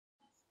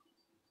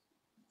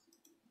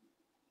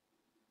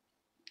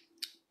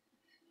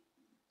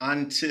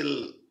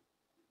until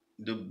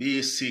the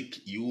basic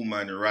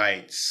human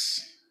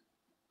rights,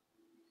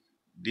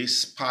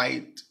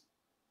 despite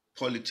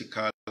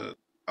political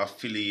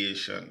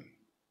affiliation,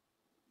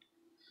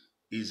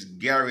 is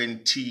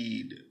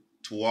guaranteed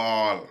to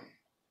all,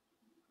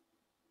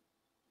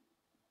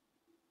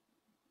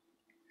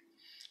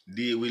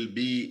 there will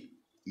be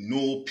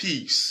no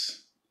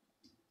peace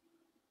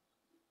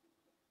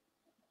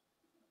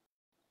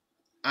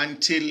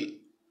until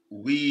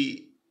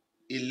we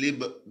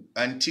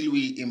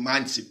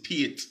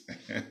emancipate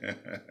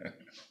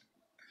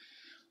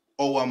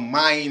our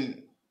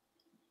mind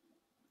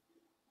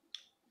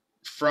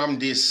from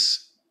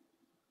this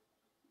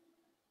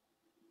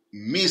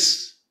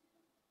mis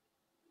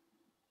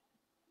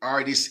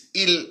or this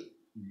ill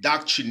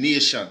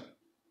doctrination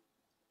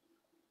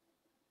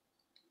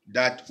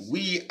that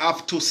we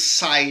have to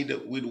side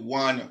with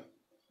one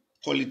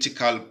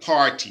political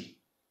party.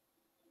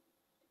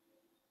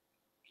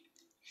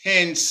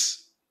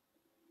 Hence,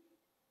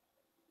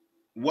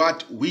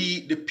 what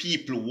we the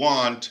people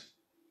want,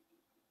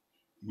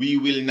 we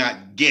will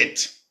not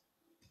get.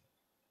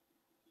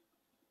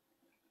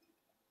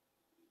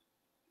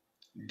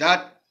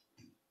 That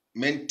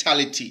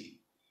mentality,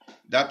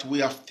 that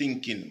way of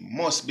thinking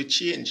must be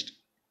changed.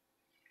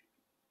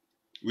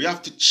 We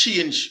have to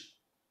change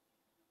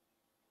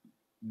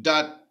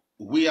that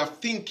way of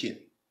thinking.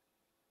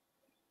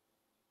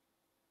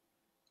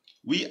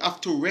 We have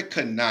to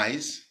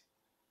recognize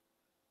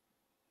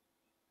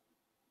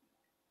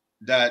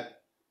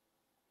that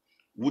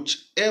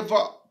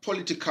whichever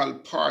political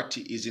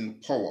party is in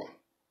power,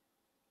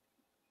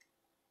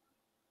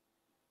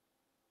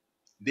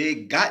 they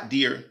got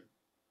there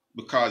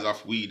because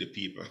of we the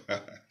people.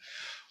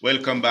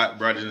 Welcome back,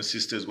 brothers and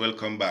sisters.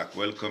 Welcome back.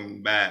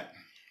 Welcome back.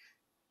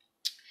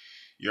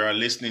 You are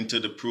listening to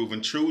The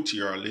Proven Truth.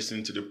 You are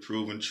listening to The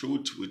Proven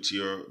Truth with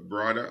your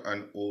brother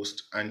and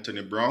host,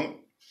 Anthony Brown,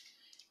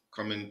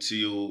 coming to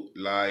you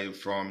live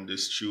from the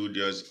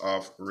studios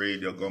of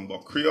Radio Gumbo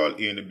Creole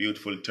in the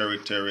beautiful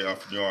territory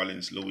of New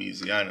Orleans,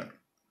 Louisiana.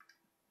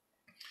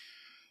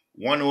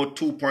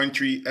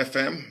 102.3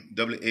 FM,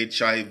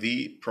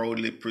 WHIV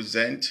proudly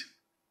present.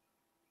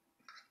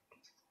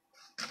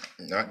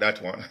 Not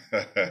that one.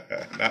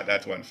 Not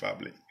that one,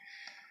 family.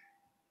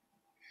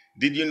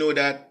 Did you know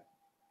that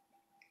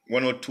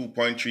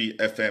 102.3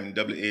 FM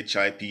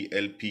WHIP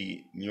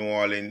LP New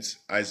Orleans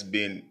has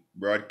been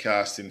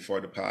broadcasting for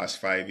the past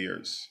 5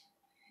 years?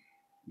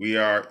 We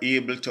are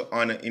able to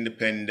honor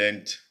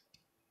independent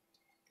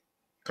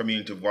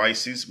community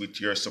voices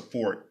with your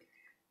support.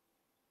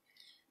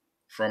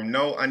 From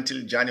now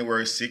until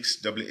January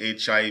 6th,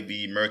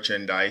 WHIV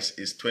merchandise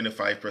is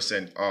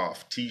 25%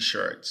 off.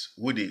 T-shirts,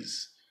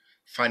 hoodies,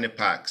 fanny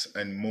packs,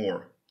 and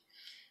more.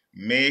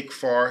 Make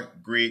for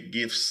great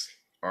gifts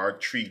or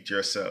treat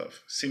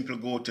yourself. Simply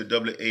go to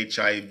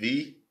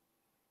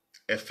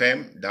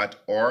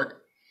WHIVFM.org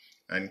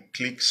and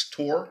click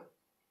store.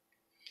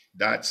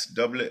 That's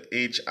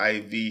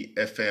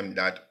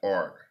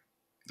WHIVFM.org.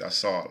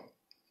 That's all.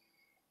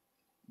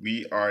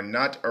 We are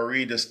not a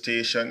radio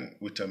station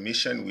with a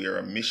mission. We are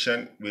a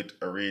mission with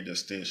a radio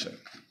station.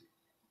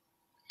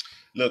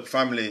 Look,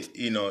 family,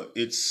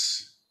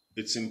 it's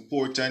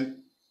important,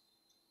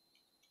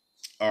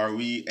 or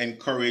we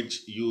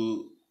encourage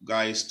you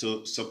guys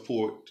to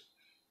support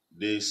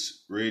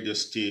this radio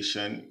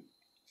station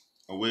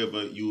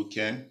however you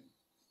can,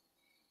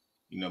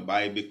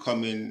 by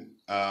becoming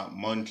a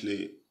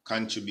monthly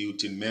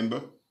contributing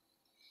member,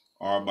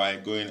 or by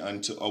going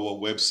onto our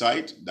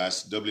website,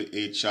 that's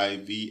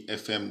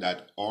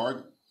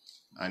WHIVFM.org,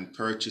 and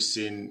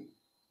purchasing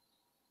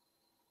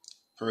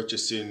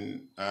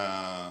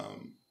a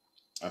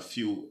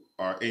few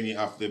or any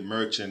of the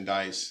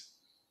merchandise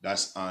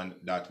that's on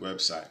that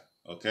website.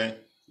 Okay,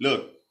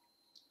 look,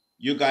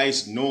 you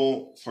guys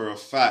know for a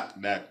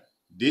fact that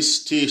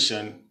this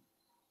station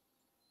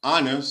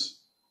honors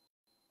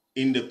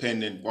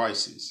independent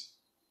voices.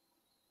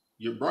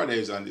 Your brother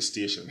is on the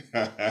station.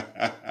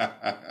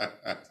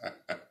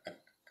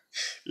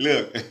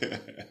 Look,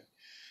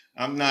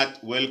 I'm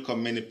not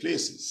welcome many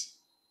places.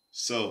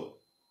 So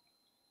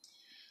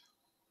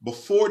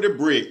before the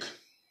break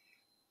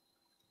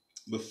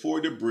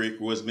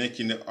was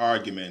making the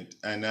argument,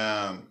 and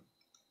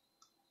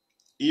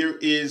here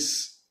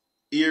is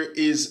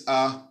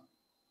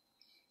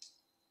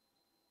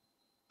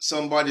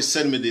somebody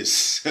send me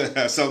this.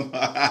 Look,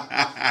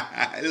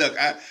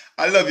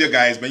 I love you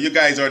guys, man. You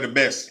guys are the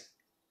best.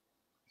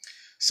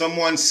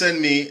 Someone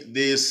send me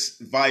this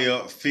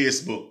via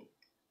Facebook.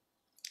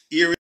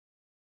 Here,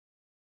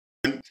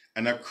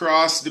 and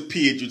across the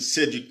page with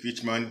Cedric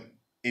Richmond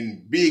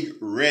in big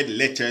red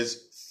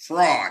letters,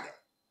 fraud.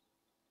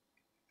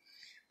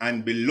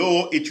 And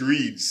below it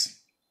reads,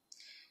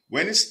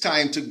 when it's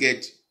time to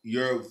get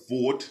your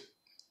vote,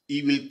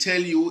 he will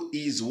tell you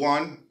he's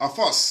one of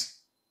us,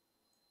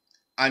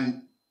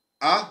 and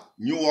a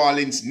New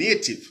Orleans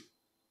native,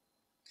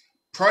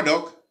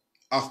 product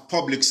of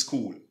public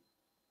school,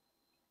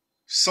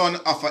 son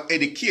of an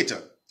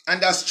educator.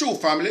 And that's true,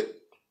 family.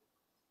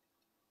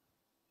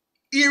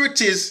 here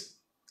it is,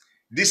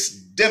 this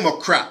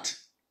Democrat,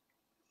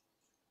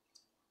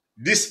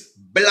 this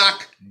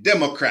black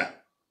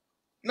Democrat.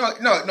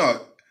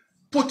 No.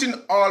 Putting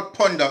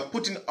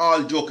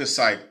all joke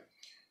aside,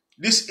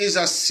 this is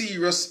a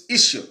serious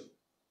issue.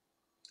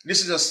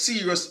 This is a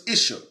serious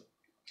issue.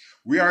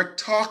 We are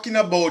talking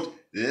about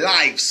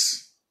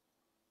lives.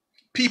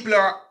 People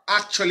are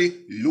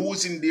actually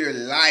losing their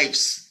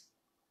lives.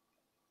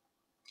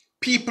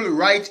 People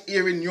right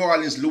here in New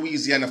Orleans,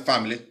 Louisiana,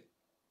 family,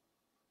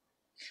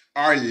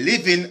 are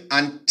living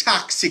on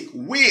toxic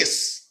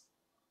waste.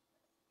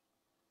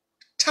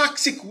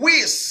 Toxic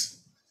waste.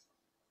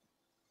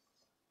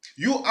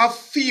 You have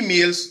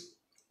females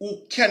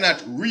who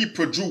cannot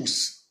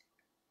reproduce.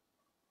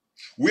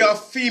 We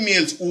have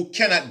females who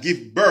cannot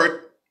give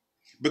birth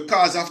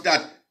because of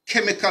that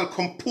chemical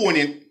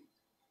component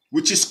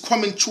which is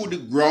coming through the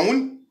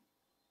ground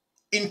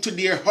into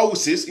their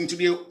houses, into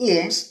their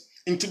homes,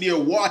 into their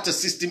water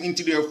system,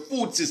 into their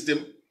food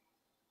system.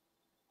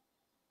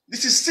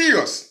 This is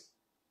serious.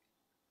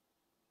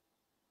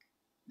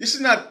 This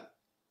is not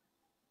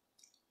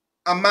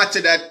a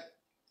matter that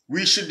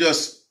we should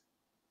just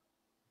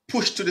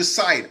push to the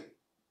side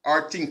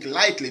or think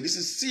lightly. This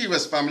is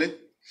serious, family.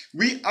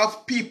 We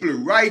have people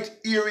right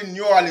here in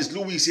New Orleans,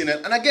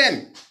 Louisiana. And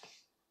again,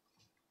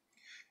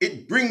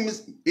 it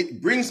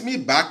brings me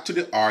back to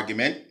the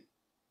argument.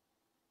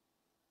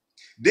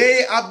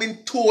 They have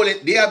been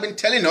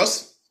telling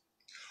us,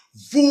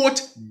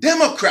 vote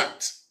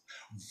Democrats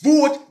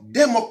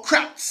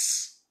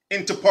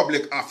into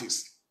public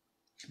office.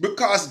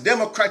 Because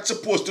Democrats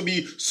supposed to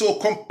be so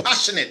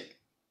compassionate,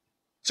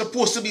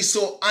 supposed to be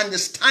so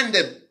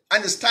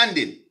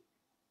understanding,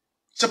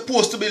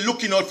 supposed to be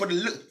looking out for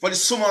the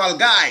small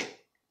guy.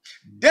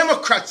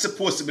 Democrats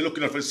supposed to be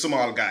looking out for the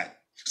small guy.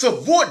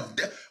 So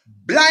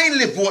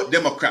blindly vote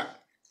Democrat.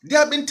 They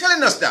have been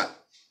telling us that.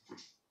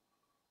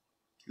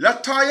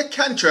 LaToya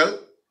Cantrell,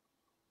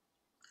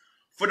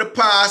 for the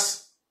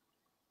past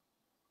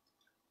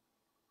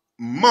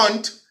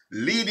month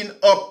leading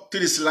up to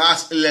this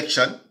last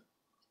election,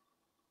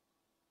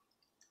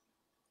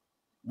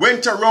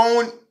 went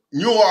around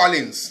New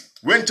Orleans,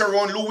 went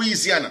around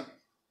Louisiana,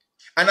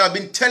 and I've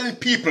been telling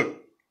people,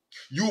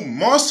 you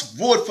must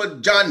vote for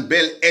John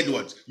Bel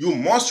Edwards. You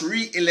must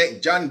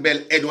re-elect John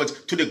Bel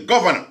Edwards to the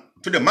governor,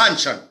 to the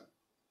mansion.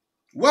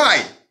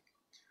 Why?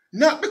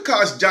 Not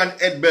because John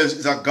Edwards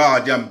is a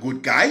goddamn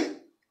good guy.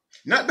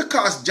 Not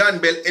because John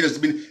Bel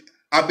Edwards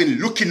have been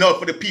looking out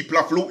for the people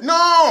of Louisiana.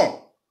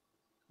 No!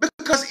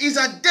 Because he's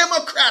a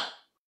Democrat.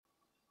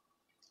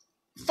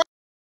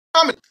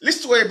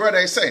 Listen to what your brother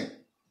is saying.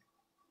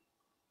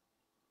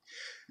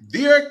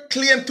 Their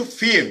claim to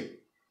fame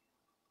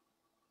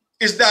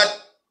is that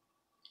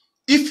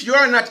if you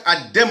are not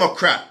a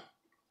Democrat,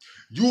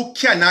 you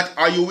cannot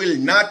or you will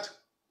not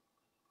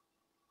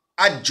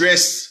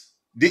address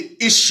the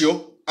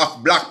issue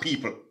of black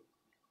people.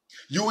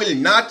 You will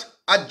not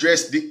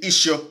address the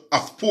issue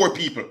of poor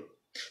people.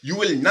 You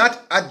will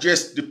not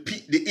address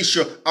the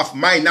issue of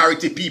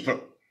minority people.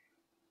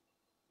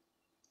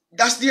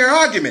 That's their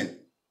argument.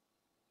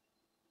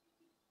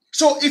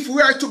 So if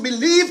we are to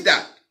believe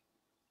that,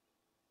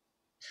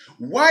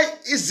 why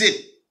is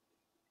it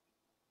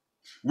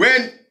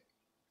when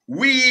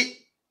we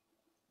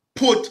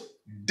put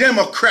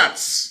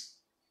Democrats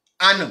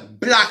and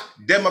black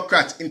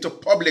Democrats into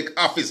public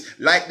office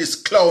like this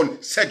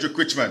clown Cedric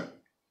Richmond,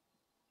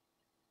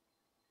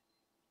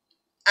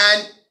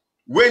 and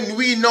when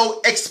we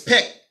now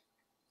expect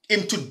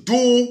him to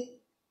do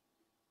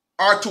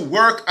or to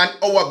work on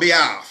our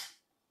behalf,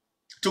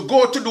 to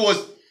go to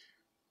those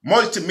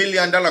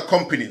multi-million-dollar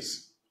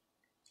companies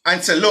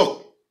and say,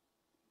 look,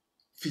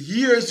 for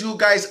years you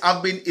guys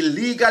have been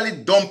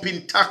illegally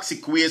dumping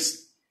toxic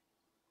waste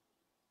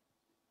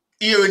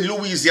here in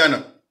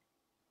Louisiana.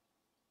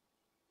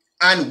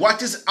 And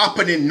what is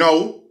happening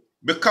now,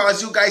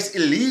 because you guys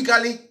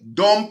illegally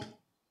dump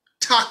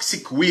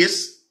toxic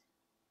waste,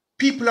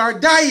 people are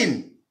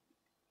dying.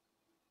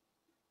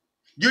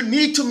 You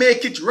need to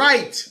make it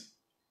right.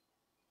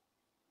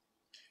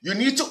 You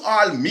need to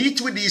all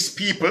meet with these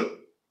people.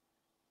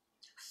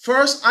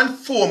 First and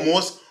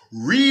foremost,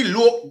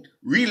 relocate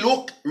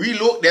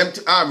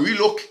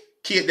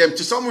them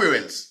to somewhere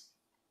else.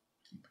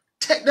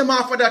 Take them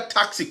off of that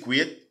toxic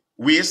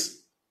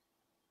waste,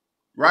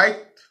 right?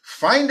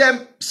 Find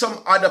them some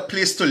other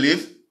place to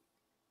live.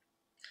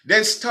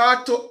 Then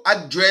start to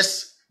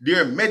address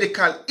their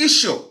medical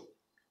issue.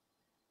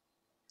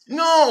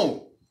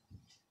 No.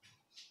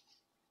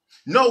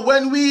 No,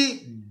 when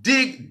we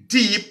dig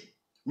deep,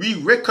 we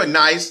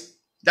recognize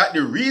that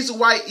the reason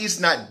why he's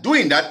not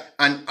doing that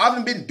and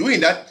haven't been doing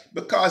that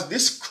because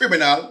this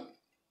criminal,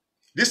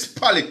 this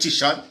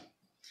politician,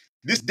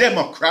 this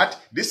Democrat,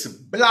 this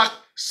black,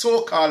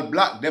 so-called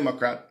black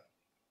Democrat,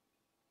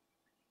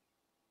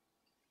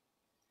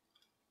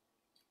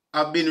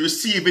 have been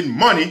receiving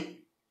money.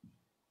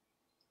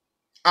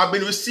 I've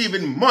been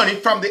receiving money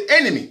from the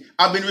enemy.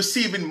 I've been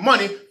receiving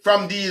money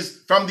from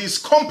these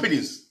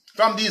companies,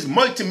 from these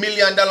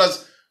multi-million-dollar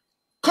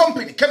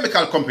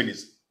chemical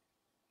companies.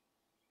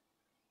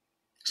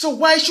 So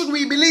why should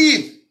we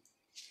believe?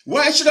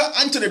 Why should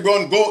Anthony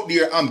Brown go out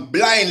there and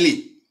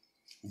blindly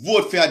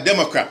vote for a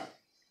Democrat?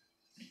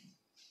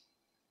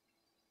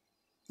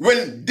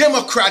 When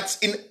Democrats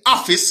in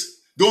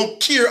office don't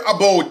care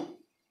about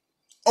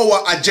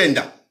our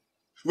agenda.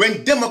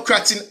 When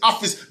Democrats in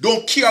office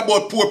don't care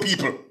about poor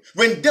people.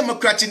 When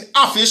Democrats in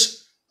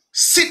office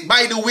sit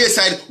by the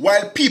wayside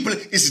while people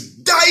is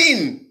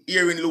dying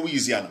here in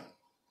Louisiana.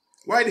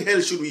 Why the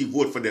hell should we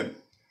vote for them?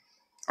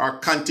 Or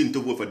continue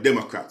to vote for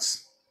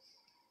Democrats?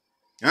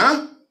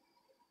 Huh?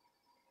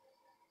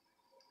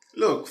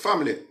 Look,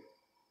 family.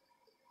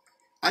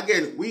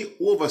 Again, we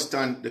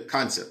understand the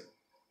concept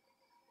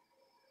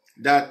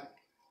that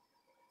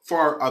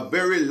for a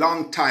very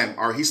long time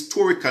or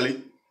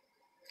historically,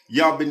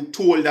 you have been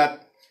told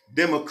that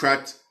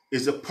Democrat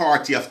is a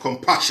party of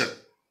compassion.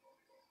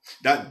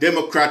 That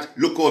Democrat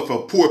look out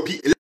for poor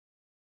people.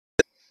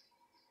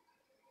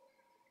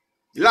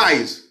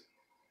 Lies.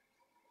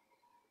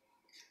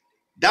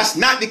 That's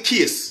not the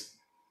case.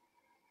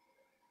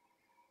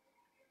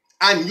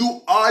 And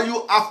all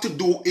you have to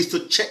do is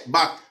to check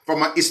back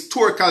from a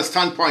historical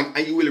standpoint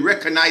and you will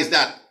recognize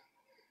that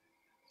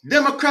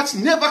Democrats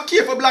never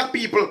care for black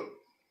people.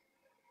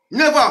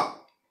 Never.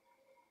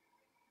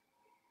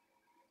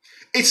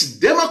 It's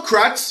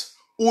Democrats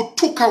who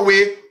took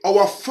away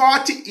our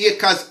 40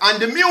 acres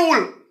and the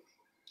mule.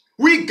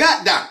 We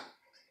got that.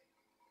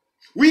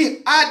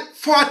 We had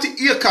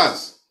 40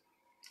 acres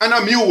and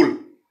a mule.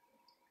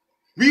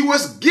 We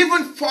was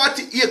given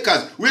 40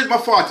 acres. Where's my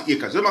 40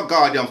 acres? Where's my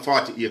goddamn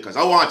 40 acres?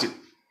 I want it.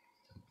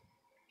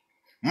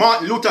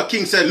 Martin Luther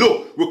King said,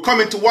 look, we're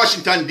coming to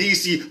Washington,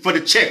 D.C. for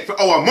the check for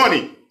our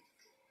money.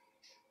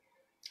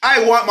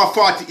 I want my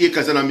 40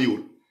 acres and a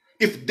mule.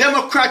 If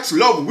Democrats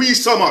love we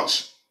so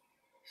much,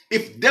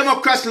 if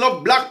Democrats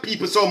love black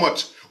people so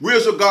much,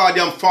 where's the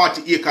goddamn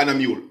 40 acre and a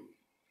mule?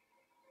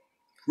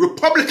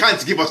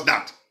 Republicans give us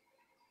that.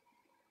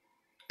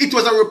 It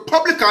was a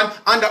Republican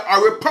under a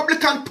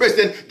Republican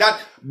president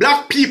that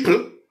black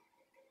people,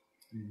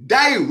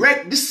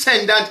 direct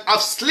descendants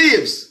of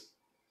slaves,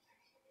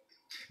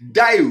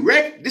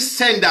 direct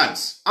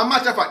descendants. A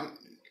matter of fact,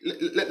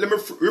 let me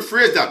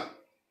rephrase that.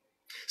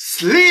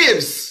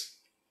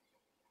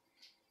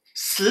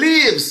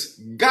 Slaves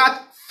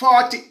got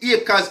 40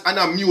 acres and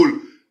a mule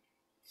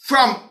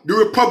from the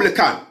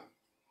Republican.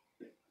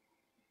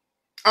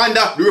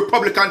 Under the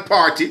Republican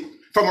Party,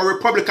 from a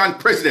Republican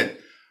president.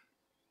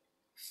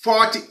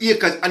 40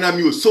 acres and a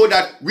mule. So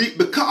that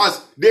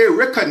because they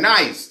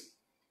recognize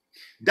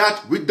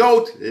that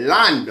without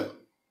land,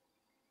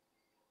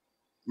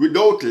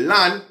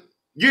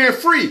 you're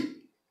free.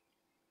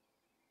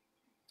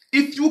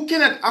 If you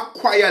cannot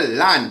acquire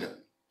land,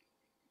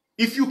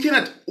 if you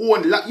cannot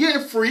own land, you're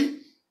free.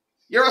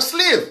 You're a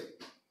slave.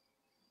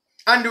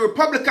 And the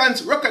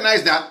Republicans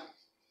recognize that.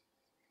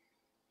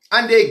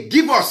 And they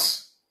give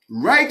us,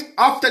 right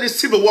after the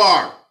Civil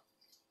War,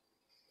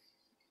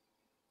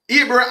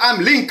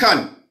 Abraham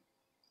Lincoln,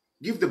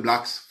 give the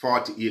blacks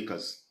 40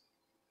 acres.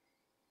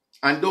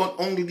 And don't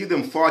only give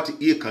them 40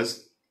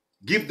 acres,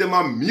 give them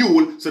a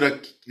mule so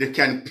that they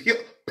can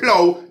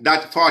plow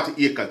that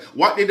 40 acres.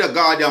 What did the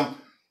goddamn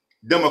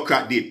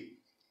Democrat did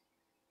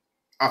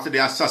after they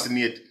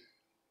assassinate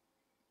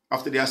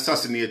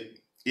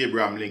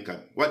Abraham Lincoln?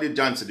 What did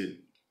Johnson do?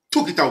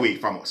 Took it away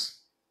from us.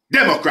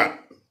 Democrat.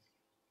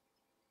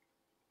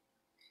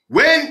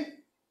 When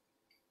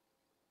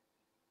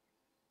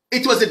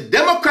it was the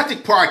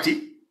Democratic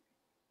Party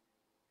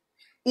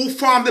who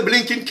formed the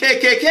blinking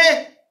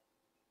KKK.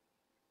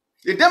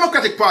 The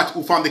Democratic Party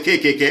who formed the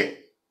KKK.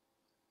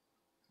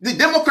 The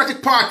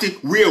Democratic Party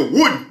wear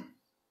wood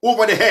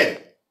over the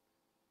head.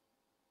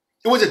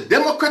 It was a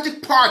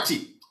Democratic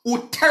Party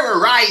who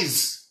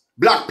terrorized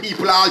black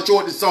people all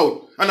throughout the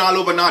South and all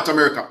over North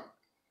America.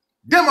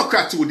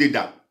 Democrats who did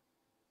that.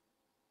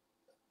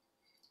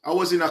 I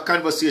was in a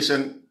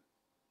conversation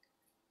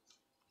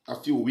a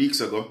few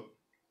weeks ago,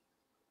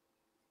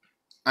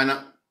 and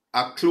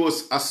a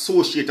close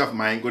associate of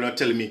mine gonna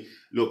tell me,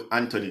 look,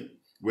 Anthony,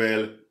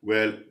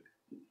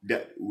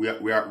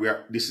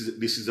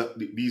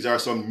 these are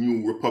some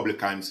new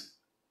Republicans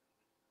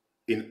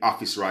in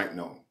office right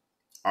now.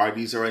 Or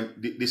this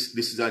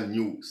is a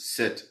new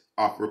set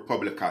of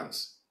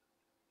Republicans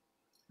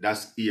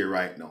that's here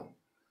right now.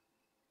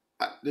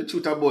 The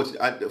truth about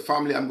it, the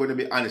family, I'm going to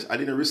be honest, I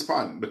didn't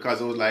respond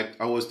because I was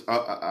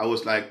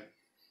like,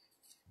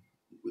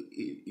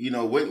 you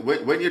know,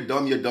 when you're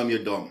dumb,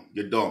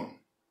 you're dumb.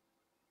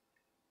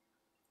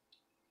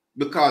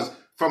 Because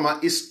from a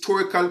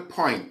historical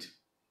point,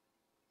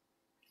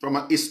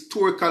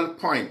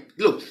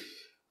 look,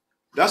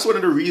 that's one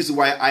of the reasons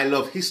why I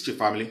love history,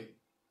 family.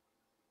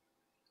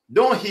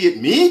 Don't hate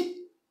me,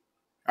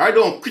 or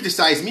don't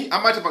criticize me.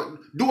 I might have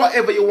do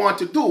whatever you want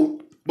to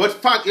do, but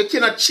fact, you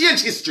cannot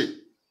change history.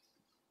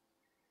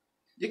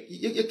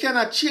 You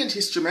cannot change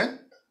history, man.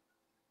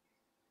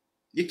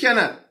 You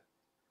cannot.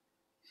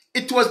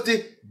 It was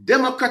the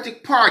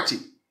Democratic Party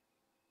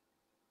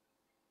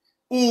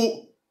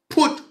who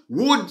put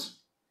wood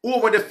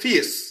over the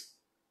face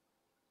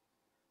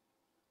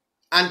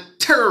and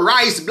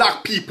terrorize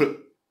black people. It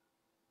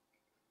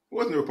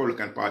wasn't the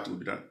Republican Party who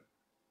did that.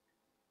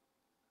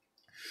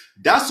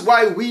 That's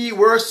why we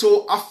were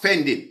so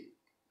offended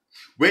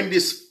when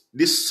this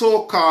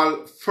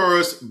so-called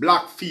first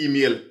black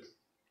female,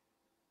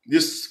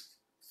 this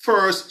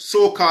first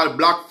so-called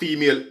black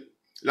female,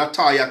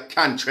 LaToya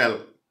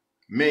Cantrell,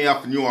 mayor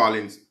of New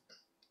Orleans,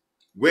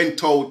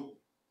 went out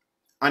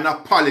and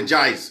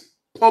apologized,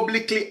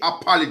 publicly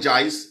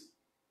apologized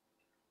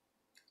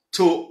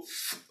to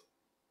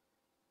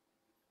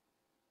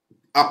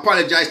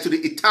the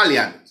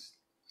Italians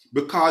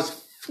because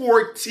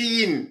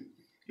 14,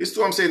 you see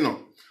what I'm saying now?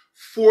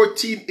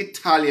 14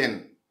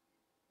 Italian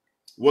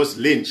was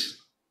lynched.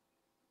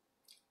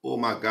 Oh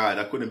my God,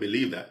 I couldn't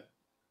believe that.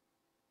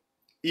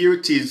 Here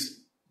it is.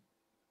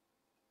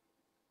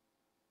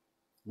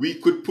 We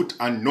could put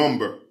a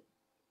number.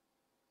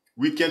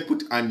 We can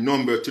put a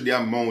number to the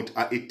amount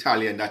of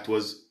Italian that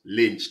was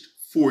lynched.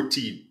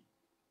 14.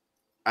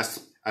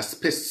 A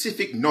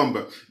specific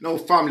number. Now,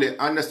 family,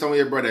 understand what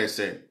your brother is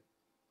saying.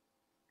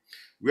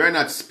 We are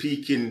not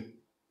speaking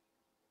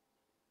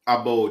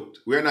about,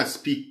 we are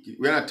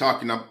not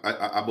talking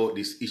about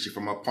this issue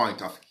from a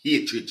point of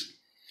hatred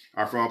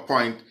or from a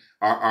point,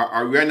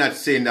 or we are not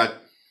saying that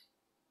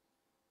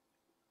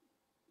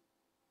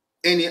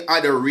any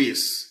other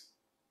race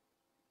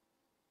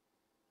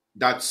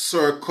that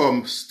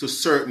succumbs to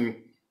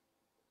certain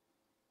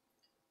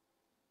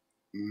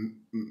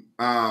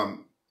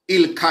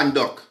ill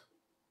conduct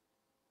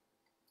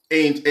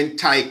ain't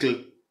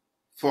entitled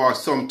for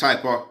some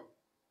type of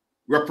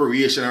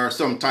reparation or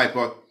some type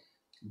of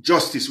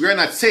justice. We are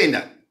not saying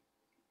that.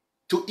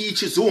 To each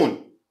his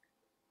own.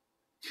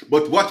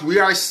 But what we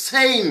are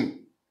saying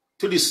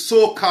to this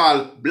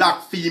so-called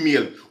black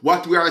female,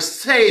 what we are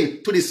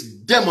saying to this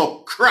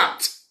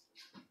Democrat,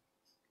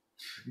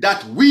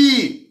 that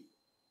we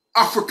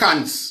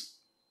Africans,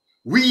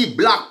 we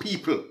black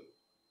people,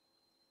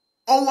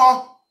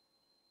 our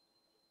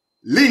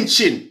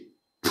lynching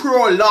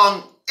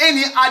prolong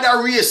any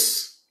other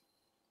race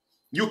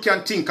you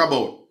can think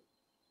about.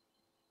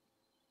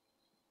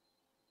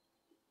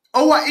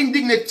 Our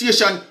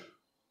indignation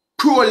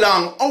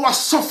prolong, our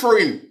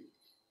suffering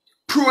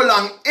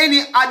prolong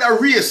any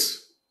other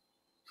race.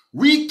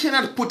 We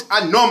cannot put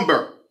a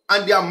number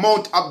on the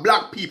amount of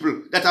black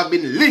people that have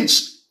been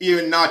lynched here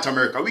in North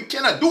America. We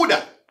cannot do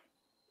that.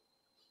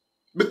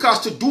 Because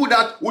to do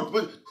that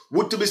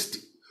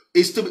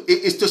is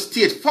to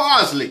state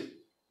falsely.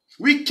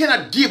 We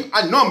cannot give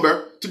a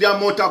number to the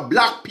amount of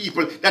black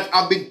people that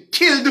have been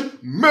killed,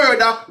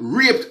 murdered,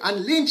 raped,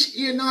 and lynched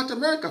here in North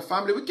America,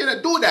 family. We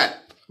cannot do that.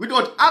 We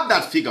don't have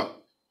that figure.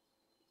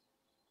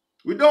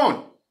 We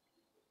don't.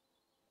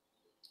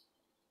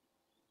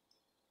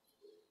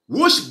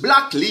 Which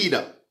black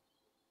leader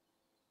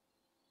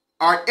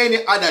or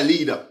any other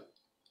leader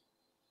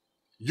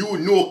you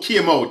know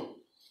came out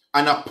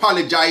and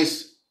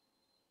apologized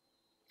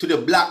to the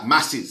black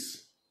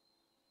masses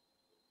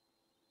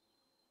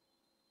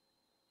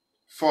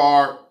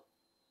for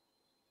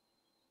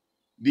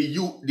the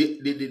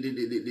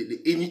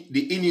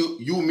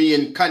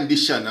inhumane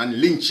condition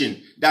and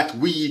lynching that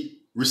we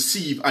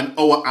receive and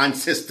our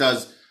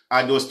ancestors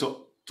are those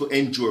to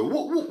endure?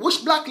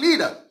 Which black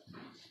leader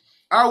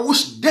or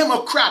which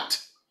Democrat?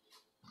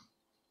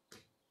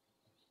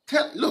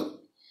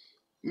 Look,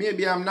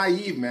 maybe I'm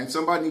naive, man.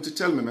 Somebody need to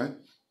tell me, man.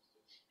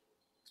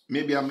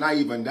 Maybe I'm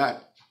naive on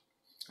that.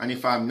 And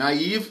if I'm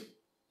naive,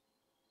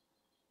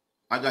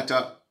 I got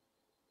a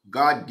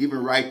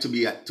God-given right to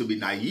be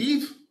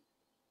naive.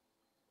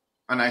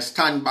 And I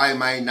stand by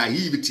my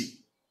naivety.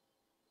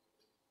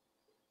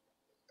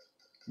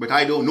 But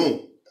I don't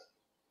know.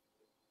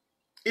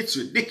 It's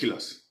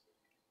ridiculous.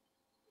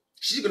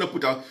 She's going to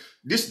put out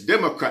this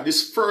Democrat,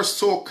 this first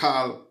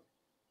so-called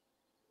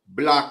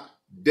black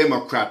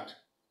Democrat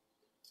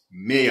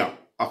mayor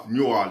of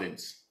New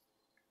Orleans,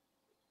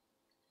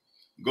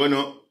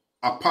 gonna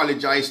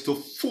apologize to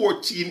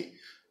 14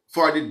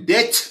 for the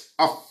death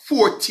of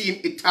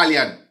 14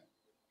 Italian.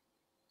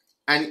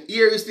 And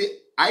here is the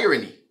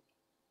irony.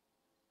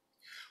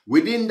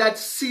 Within that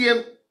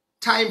same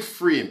time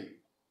frame,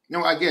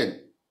 now again,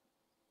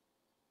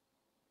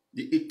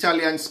 the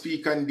Italians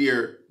speak on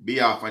their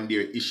behalf and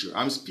their issue.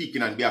 I'm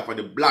speaking on behalf of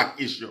the black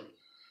issue.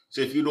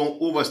 So if you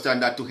don't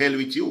understand that, to hell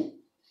with you.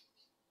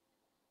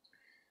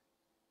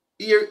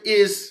 Here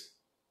is,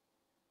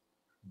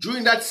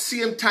 during that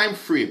same time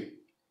frame,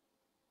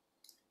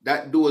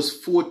 that those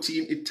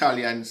 14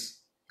 Italians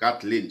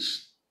got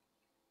lynched.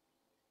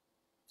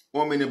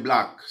 How many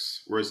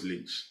blacks were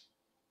lynched?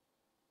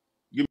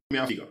 Give me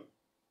a figure,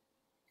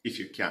 if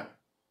you can.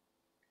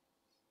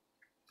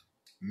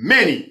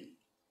 Many.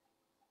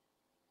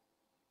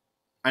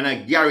 And I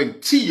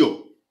guarantee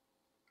you,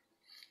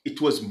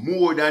 it was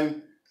more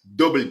than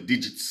double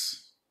digits.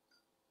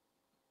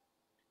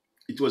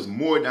 It was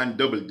more than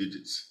double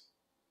digits.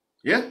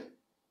 Yeah?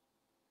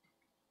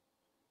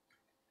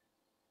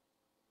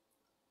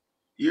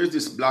 Here's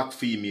this black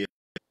female.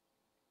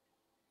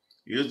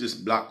 Here's this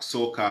black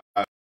so-called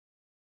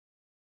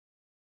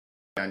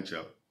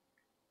Cantrell.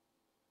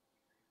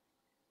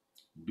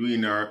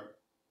 doing her,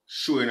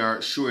 showing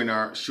her,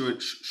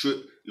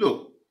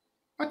 look,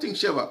 I think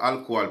she have an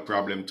alcohol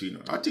problem too, you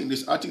know. I think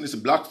this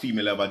black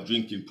female have a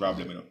drinking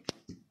problem, you know.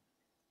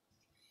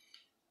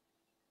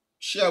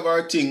 She have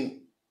her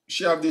thing,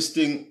 she have this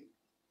thing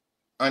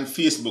on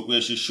Facebook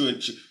where she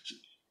showing,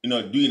 you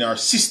know, doing her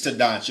sister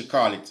dance, she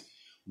call it.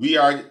 We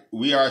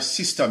are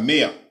Sister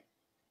Maya.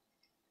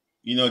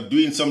 You know,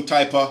 doing some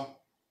type of,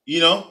 you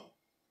know,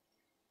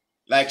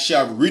 like she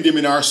have rhythm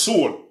in her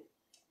soul.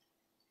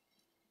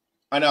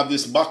 And have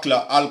this bottle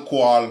of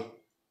alcohol.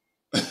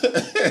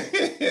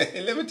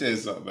 Let me tell you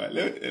something,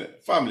 man.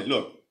 Family,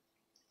 look,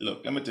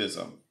 let me tell you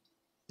something.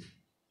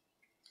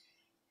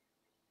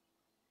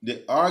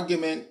 The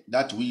argument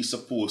that we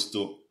supposed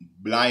to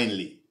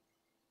blindly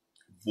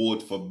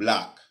vote for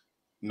black,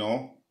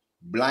 no,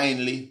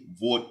 blindly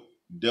vote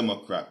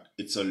Democrat,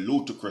 it's a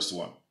ludicrous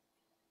one.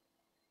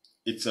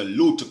 It's a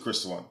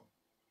ludicrous one.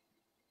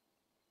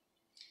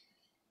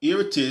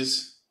 Here it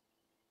is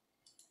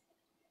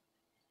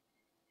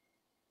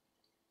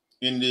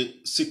in the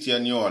city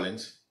of New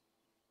Orleans.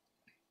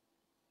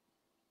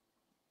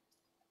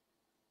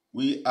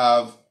 We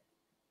have,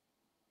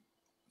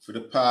 for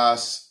the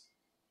past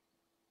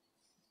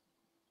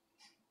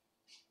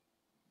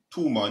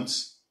 2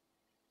 months,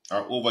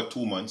 or over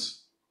 2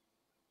 months,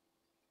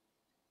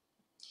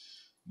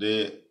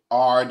 the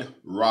Hard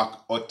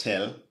Rock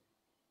Hotel,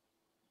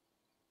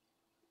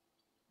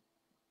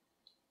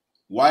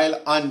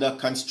 while under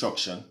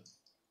construction,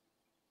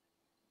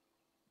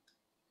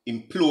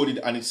 imploded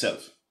on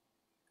itself.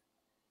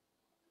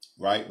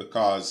 Right?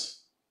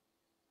 Because,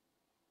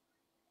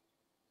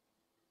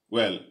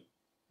 well,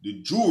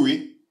 the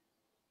jury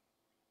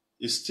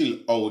is still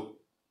out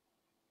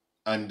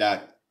on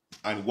that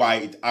and why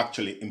it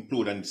actually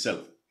imploded on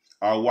itself,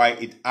 or why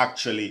it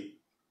actually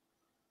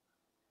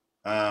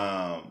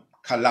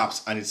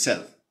collapsed on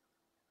itself.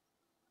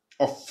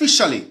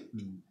 Officially,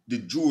 the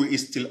jury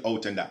is still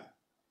out on that.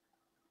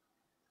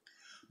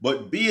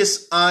 But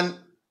based on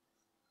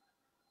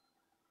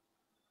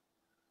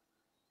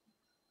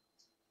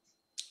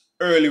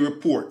early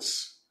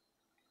reports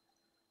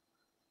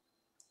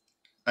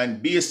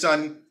and based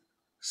on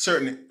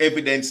certain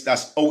evidence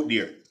that's out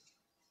there,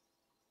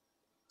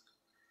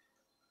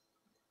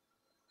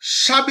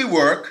 shabby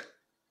work,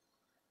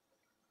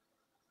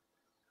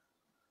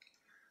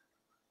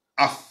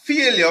 a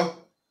failure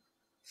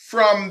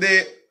from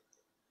the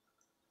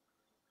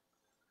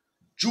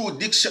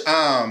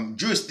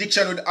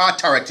jurisdictional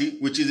authority,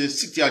 which is the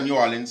City of New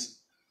Orleans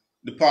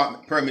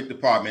permit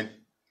department,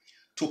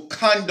 to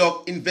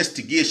conduct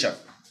investigation.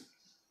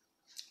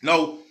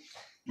 Now,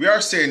 we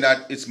are saying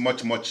that it's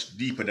much, much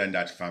deeper than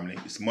that, family.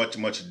 It's much,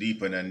 much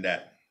deeper than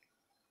that.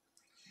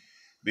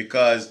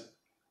 Because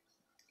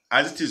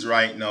as it is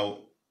right now,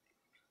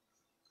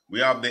 we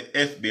have the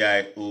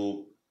FBI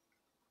who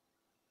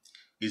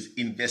is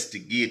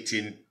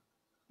investigating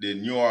the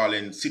New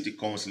Orleans City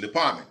Council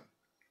Department,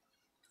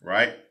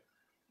 right?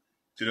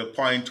 To the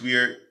point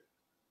where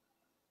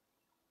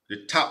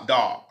the top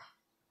dog,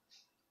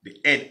 the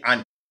head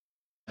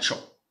honcho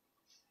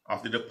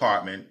of the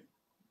department,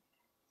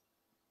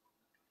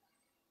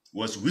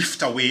 was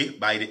whiffed away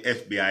by the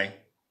FBI,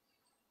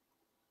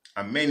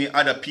 and many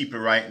other people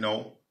right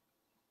now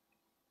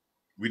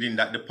within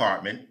that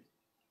department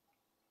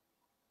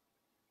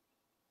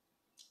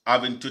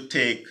having to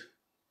take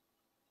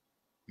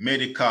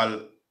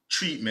medical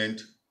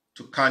treatment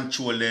to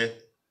control the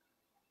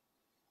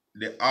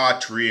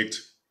heart rate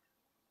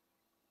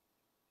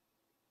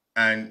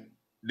and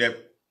the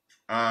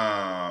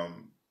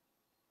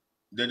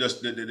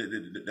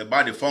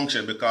body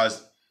function,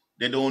 because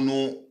they don't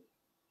know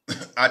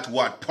at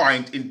what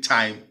point in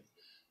time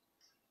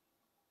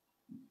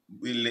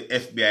will the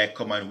FBI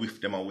come and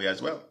whiff them away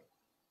as well.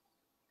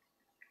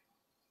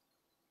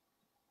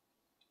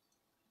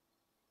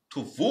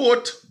 To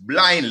vote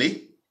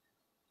blindly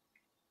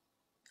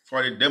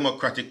for the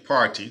Democratic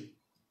Party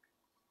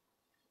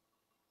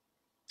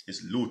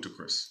is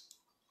ludicrous.